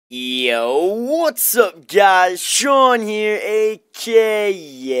Yo, what's up guys? Sean here,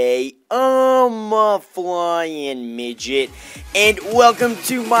 aka ImaFlyNmidget, and welcome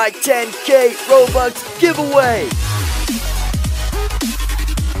to my 10K Robux giveaway!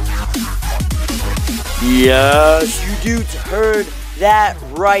 Yes, you dudes heard that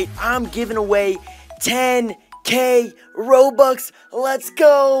right. I'm giving away 10K Robux. Let's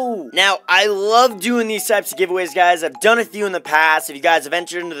go! Now, I love doing these types of giveaways, guys. I've done a few in the past. If you guys have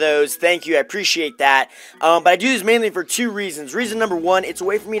entered into those, thank you. I appreciate that. But I do this mainly for two reasons. Reason number one, it's a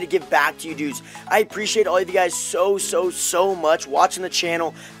way for me to give back to you dudes. I appreciate all of you guys so much watching the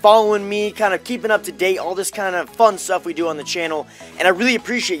channel, following me, kind of keeping up to date, all this kind of fun stuff we do on the channel. And I really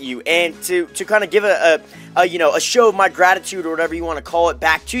appreciate you. And to kind of give a show of my gratitude or whatever you want to call it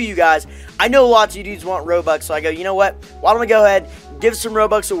back to you guys. I know lots of you dudes want Robux, so I go, you know what? Why don't we go ahead, give some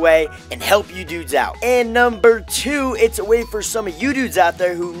Robux away, and help you dudes out. And number two, it's a way for some of you dudes out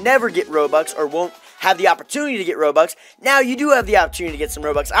there who never get Robux or won't have the opportunity to get Robux. Now you do have the opportunity to get some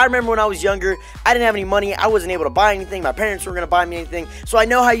Robux. I remember when I was younger, I didn't have any money. I wasn't able to buy anything. My parents weren't going to buy me anything. So I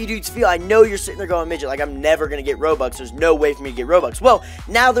know how you dudes feel. I know you're sitting there going, Midget, like I'm never going to get Robux. There's no way for me to get Robux. Well,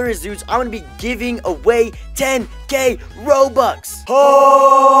 now there is, dudes. I'm going to be giving away 10K Robux.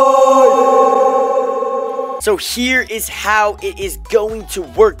 So here is how it is going to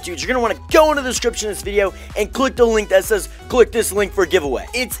work, dudes. You're going to want to go into the description of this video and click the link that says, click this link for a giveaway.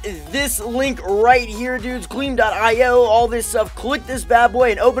 It's this link right here, dudes. Gleam.io, all this stuff. Click this bad boy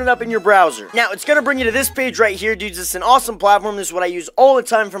and open it up in your browser. Now, it's going to bring you to this page right here, dudes. It's an awesome platform. This is what I use all the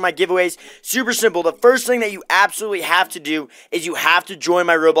time for my giveaways. Super simple. The first thing that you absolutely have to do is you have to join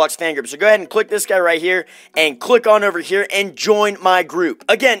my Roblox fan group. So go ahead and click this guy right here and click on over here and join my group.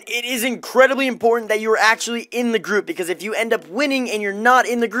 Again, it is incredibly important that you are actually in the group, because if you end up winning and you're not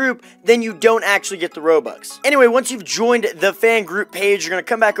in the group, then you don't actually get the Robux. Anyway, once you've joined the fan group page, you're going to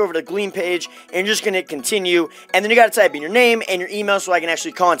come back over to the Gleam page and you're just going to hit continue, and then you got to type in your name and your email so I can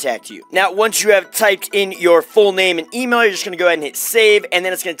actually contact you. Now, once you have typed in your full name and email, you're just going to go ahead and hit save, and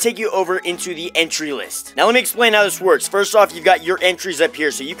then it's going to take you over into the entry list. Now, let me explain how this works. First off, you've got your entries up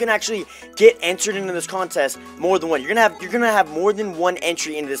here, so you can actually get entered into this contest more than one. You're gonna have more than one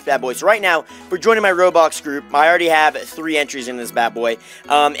entry into this bad boy. So right now, for joining my Roblox group, I already have 3 entries in this bad boy,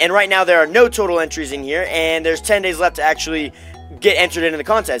 and right now there are no total entries in here, and there's 10 days left to actually get entered into the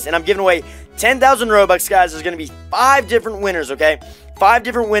contest, and I'm giving away 10,000 Robux, guys. There's going to be 5 different winners, okay? 5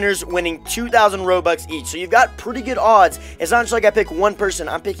 different winners winning 2,000 Robux each, so you've got pretty good odds. It's not just like I pick one person,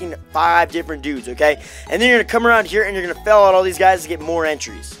 I'm picking 5 different dudes, okay? And then you're going to come around here and you're going to fill out all these guys to get more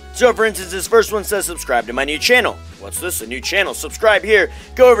entries. So, for instance, this first one says subscribe to my new channel. What's this? A new channel. Subscribe here.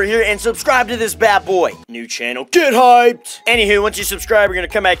 Go over here and subscribe to this bad boy. New channel. Get hyped! Anywho, once you subscribe, you're going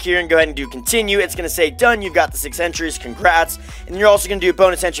to come back here and go ahead and do continue. It's going to say done. You've got the 6 entries. Congrats. And you're also going to do a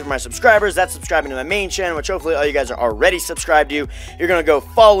bonus entry for my subscribers. That's subscribing to my main channel, which hopefully all you guys are already subscribed to. You're going to go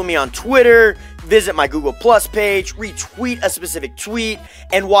follow me on Twitter, visit my Google Plus page, retweet a specific tweet,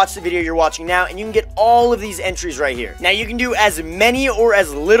 and watch the video you're watching now, and you can get all of these entries right here. Now, you can do as many or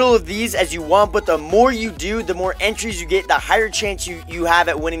as little of these as you want, but the more you do, the more entries you get, the higher chance you have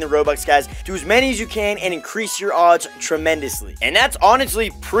at winning the Robux, guys. Do as many as you can and increase your odds tremendously. And that's honestly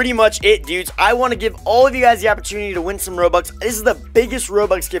pretty much it, dudes. I want to give all of you guys the opportunity to win some Robux. This is the biggest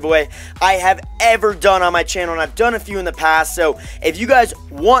Robux giveaway I have ever done on my channel, and I've done a few in the past, so if you guys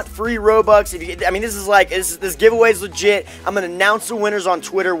want free Robux, this giveaway is legit. I'm going to announce the winners on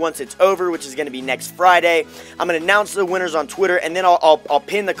Twitter once it's over, which is going to be next Friday. I'm going to announce the winners on Twitter, and then I'll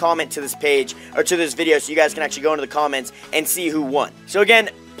pin the comment to this page, or to this video, so you guys can actually go into the comments and see who won. So again,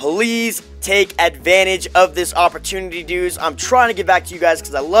 please take advantage of this opportunity, dudes. I'm trying to get back to you guys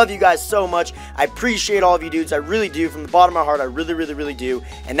because I love you guys so much. I appreciate all of you dudes. I really do. From the bottom of my heart, I really do.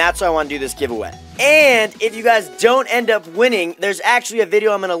 And that's why I want to do this giveaway. And if you guys don't end up winning, there's actually a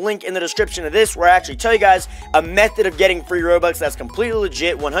video I'm going to link in the description of this where I actually tell you guys a method of getting free Robux that's completely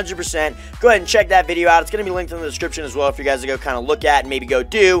legit, 100%. Go ahead and check that video out. It's going to be linked in the description as well for you guys to go kind of look at and maybe go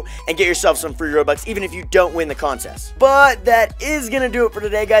do and get yourself some free Robux, even if you don't win the contest. But that is going to do it for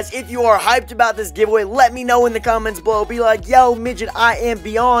today, guys. If you are hyped about this giveaway, let me know in the comments below. Be like, yo, Midget, I am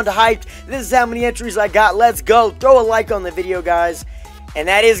beyond hyped. This is how many entries I got. Let's go. Throw a like on the video, guys. And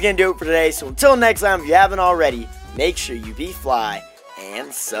that is going to do it for today. So until next time, if you haven't already, make sure you be fly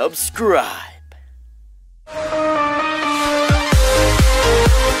and subscribe.